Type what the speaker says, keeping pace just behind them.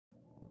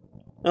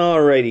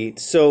Alrighty,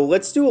 so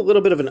let's do a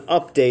little bit of an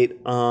update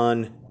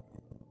on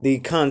the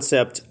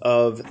concept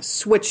of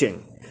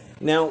switching.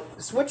 Now,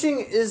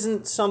 switching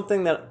isn't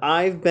something that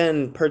I've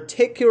been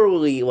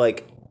particularly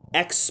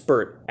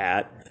expert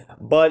at,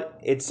 but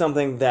it's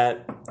something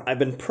that I've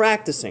been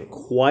practicing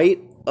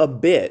quite a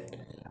bit.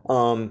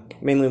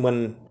 Mainly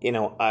when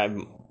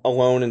I'm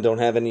alone and don't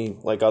have any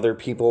other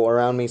people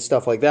around me,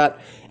 stuff like that,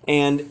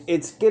 and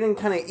it's getting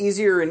kind of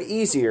easier and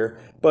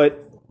easier.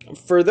 But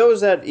for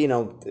those that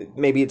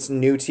maybe it's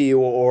new to you,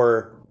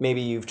 or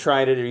maybe you've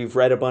tried it or you've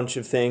read a bunch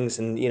of things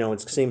and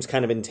it seems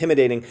kind of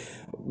intimidating,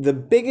 the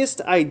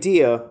biggest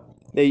idea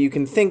that you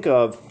can think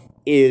of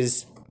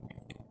is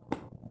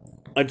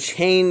a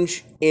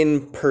change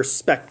in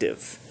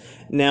perspective.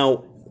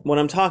 Now, what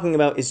I'm talking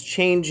about is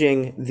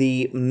changing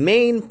the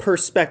main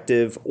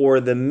perspective,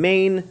 or the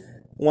main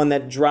one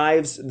that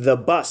drives the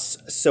bus,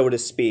 so to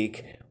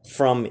speak,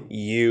 from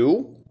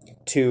you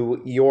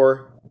to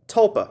your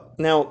tulpa.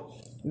 Now,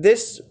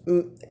 this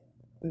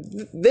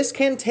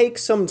can take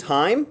some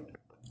time,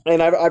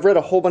 and I've read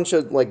a whole bunch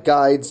of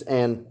guides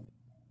and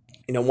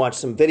watched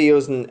some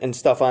videos and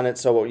stuff on it.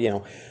 So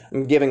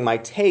I'm giving my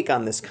take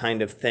on this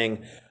kind of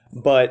thing.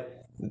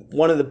 But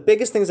one of the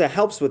biggest things that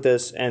helps with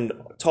this and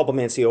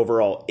Tulpamancy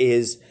overall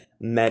is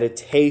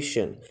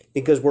meditation,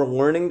 because we're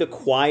learning to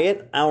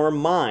quiet our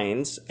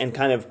minds and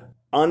kind of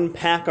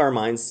unpack our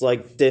minds,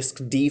 like disk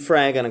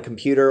defrag on a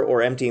computer,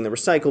 or emptying the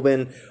recycle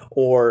bin,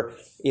 or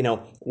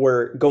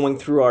we're going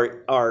through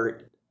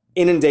our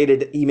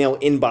inundated email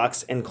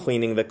inbox and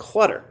cleaning the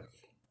clutter.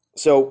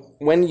 So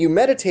when you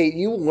meditate,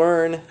 you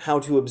learn how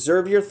to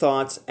observe your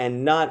thoughts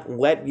and not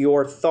let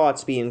your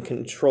thoughts be in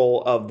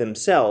control of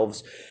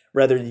themselves.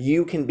 Rather,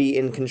 you can be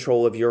in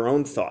control of your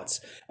own thoughts,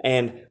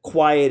 and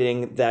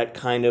quieting that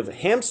kind of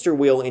hamster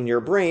wheel in your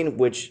brain,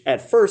 which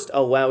at first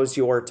allows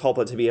your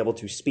tulpa to be able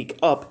to speak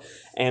up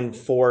and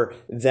for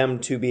them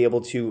to be able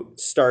to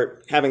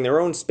start having their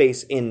own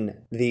space in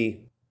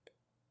the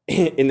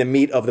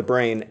meat of the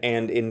brain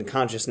and in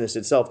consciousness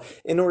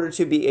itself, in order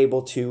to be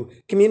able to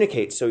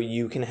communicate, so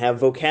you can have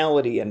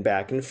vocality and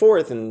back and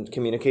forth and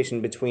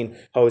communication between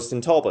host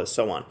and tulpa,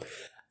 so on.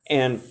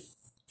 And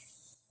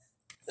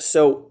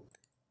so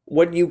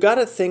what you got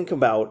to think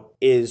about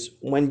is,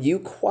 when you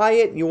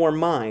quiet your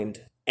mind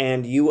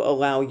and you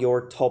allow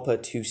your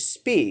tulpa to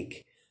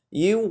speak,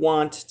 you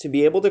want to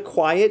be able to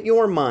quiet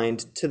your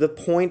mind to the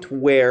point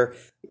where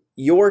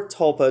your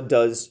tulpa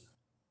does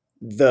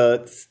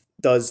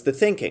the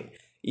thinking.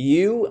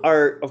 You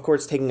are, of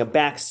course, taking a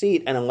back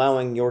seat and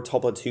allowing your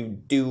tulpa to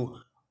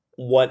do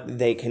what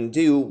they can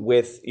do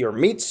with your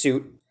meat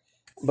suit.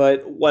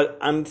 But what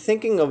I'm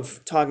thinking of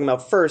talking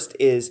about first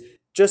is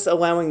just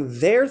allowing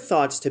their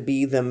thoughts to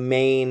be the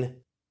main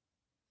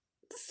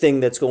thing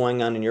that's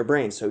going on in your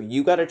brain. So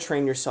you got to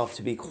train yourself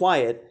to be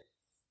quiet,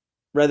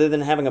 rather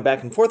than having a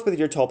back and forth with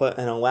your tulpa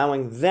and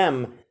allowing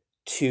them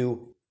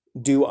to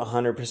do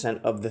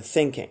 100% of the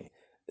thinking.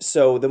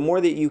 So the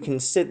more that you can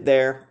sit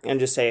there and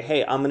just say,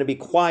 hey, I'm going to be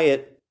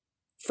quiet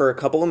for a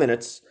couple of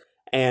minutes,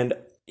 and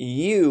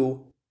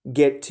you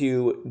get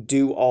to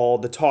do all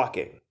the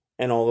talking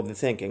and all of the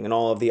thinking and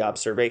all of the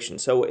observation.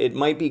 So it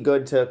might be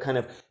good to kind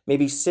of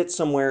maybe sit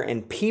somewhere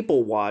and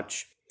people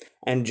watch,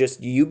 and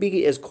just you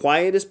be as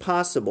quiet as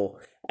possible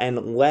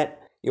and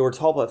let your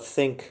tulpa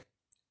think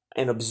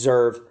and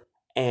observe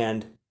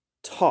and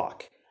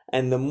talk.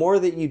 And the more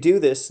that you do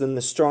this, then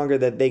the stronger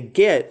that they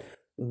get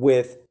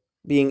with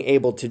being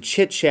able to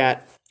chit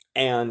chat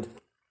and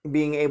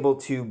being able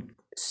to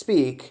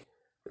speak,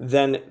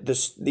 then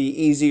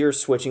the easier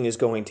switching is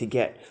going to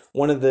get.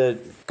 One of the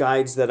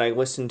guides that I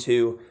listened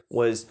to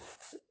was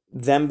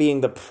them being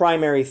the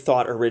primary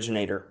thought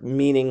originator,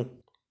 meaning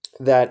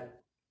that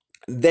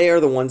they are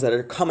the ones that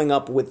are coming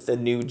up with the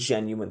new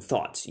genuine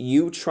thoughts.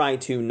 You try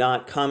to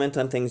not comment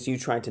on things, you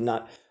try to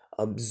not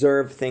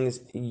observe things.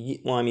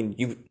 Well, I mean,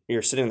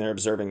 you're sitting there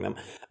observing them,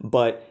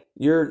 but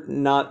you're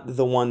not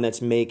the one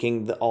that's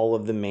making all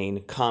of the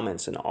main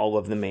comments and all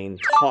of the main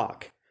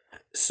talk.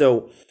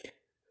 So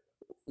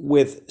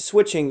with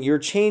switching, you're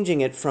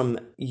changing it from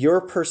your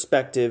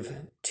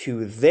perspective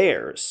to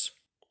theirs.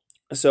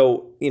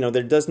 So,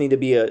 there does need to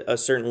be a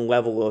certain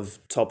level of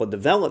tulpa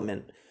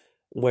development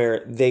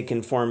where they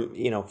can form,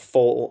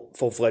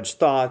 full-fledged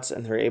thoughts,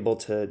 and they're able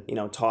to,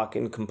 talk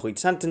in complete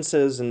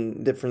sentences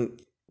and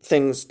different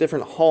things,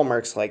 different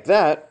hallmarks like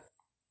that.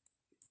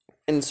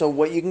 And so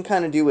what you can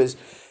kind of do is,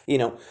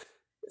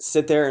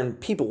 sit there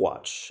and people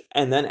watch.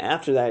 And then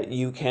after that,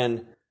 you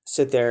can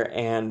sit there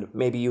and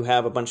maybe you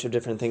have a bunch of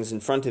different things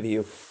in front of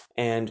you,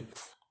 and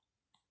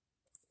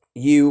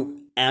you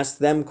ask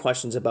them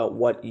questions about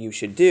what you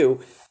should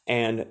do,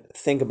 and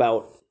think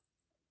about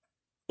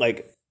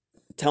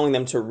telling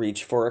them to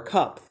reach for a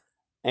cup,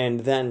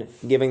 and then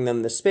giving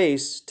them the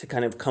space to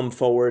kind of come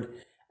forward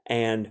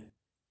and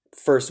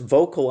first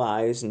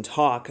vocalize and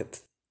talk,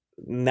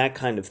 and that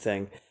kind of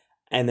thing,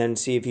 and then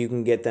see if you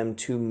can get them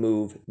to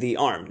move the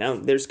arm. Now,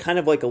 there's kind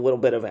of a little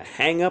bit of a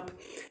hang up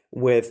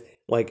with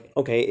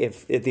okay,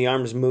 if the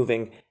arm's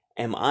moving,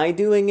 am I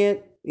doing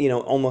it?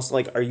 almost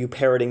like, are you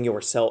parroting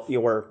yourself,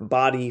 your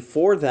body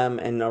for them,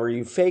 and are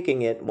you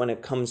faking it when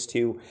it comes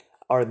to,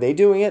 are they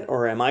doing it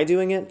or am I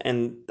doing it?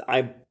 And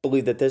I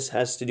believe that this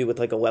has to do with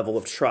like a level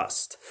of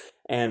trust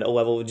and a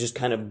level of just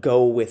kind of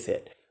go with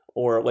it.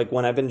 Or like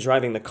when I've been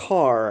driving the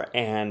car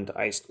and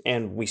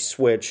we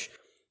switch,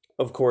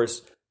 of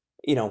course,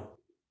 you know,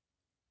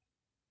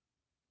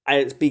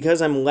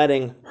 because I'm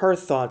letting her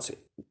thoughts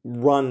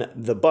run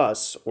the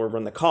bus or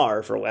run the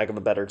car, for lack of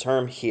a better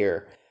term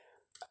here,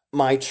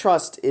 my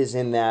trust is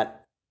in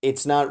that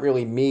it's not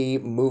really me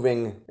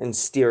moving and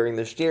steering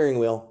the steering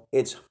wheel,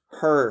 it's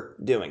her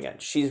doing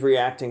it. She's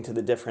reacting to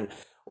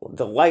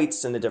the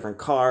lights and the different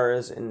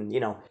cars, and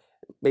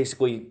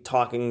basically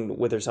talking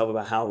with herself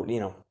about how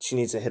she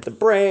needs to hit the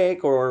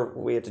brake, or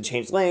we have to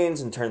change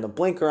lanes and turn the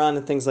blinker on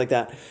and things like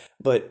that.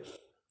 But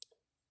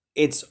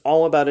it's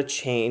all about a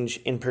change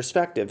in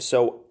perspective.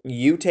 So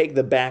you take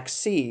the back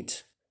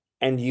seat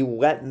and you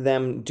let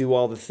them do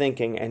all the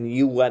thinking, and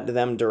you let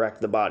them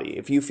direct the body.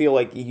 If you feel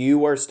like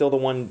you are still the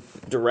one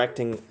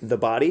directing the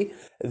body,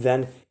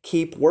 then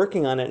keep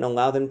working on it and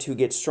allow them to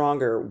get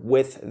stronger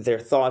with their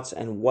thoughts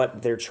and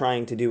what they're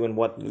trying to do and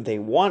what they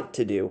want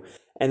to do.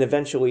 And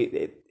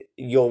eventually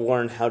you'll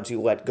learn how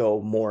to let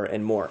go more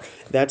and more.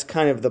 That's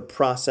kind of the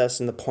process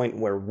and the point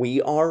where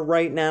we are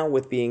right now,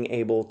 with being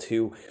able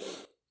to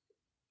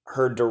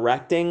her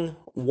directing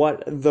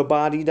what the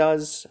body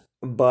does.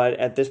 But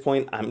at this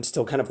point, I'm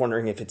still kind of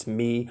wondering if it's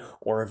me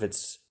or if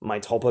it's my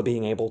tulpa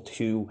being able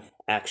to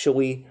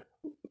actually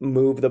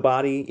move the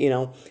body.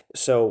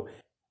 So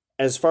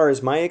as far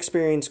as my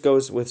experience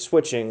goes with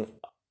switching,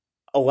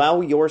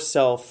 allow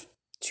yourself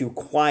to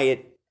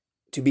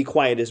be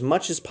quiet as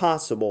much as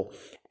possible,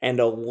 and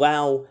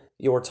allow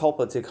your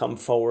tulpa to come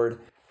forward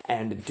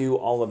and do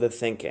all of the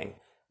thinking.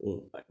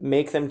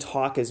 Make them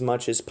talk as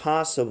much as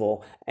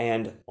possible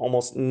and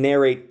almost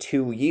narrate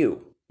to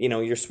you.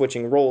 You're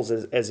switching roles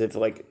as if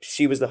like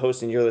she was the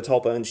host and you're the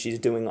tulpa, and she's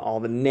doing all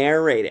the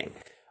narrating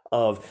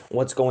of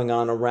what's going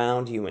on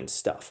around you and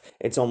stuff.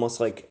 It's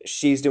almost like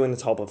she's doing the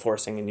tulpa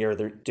forcing and you're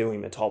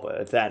doing the tulpa,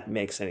 if that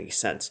makes any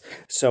sense.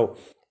 So,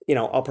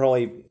 I'll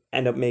probably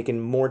end up making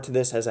more to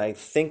this as I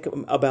think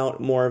about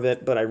more of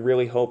it, but I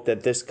really hope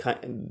that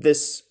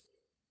this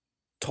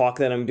talk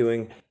that I'm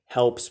doing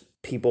helps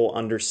people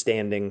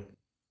understanding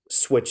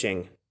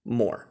switching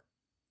more.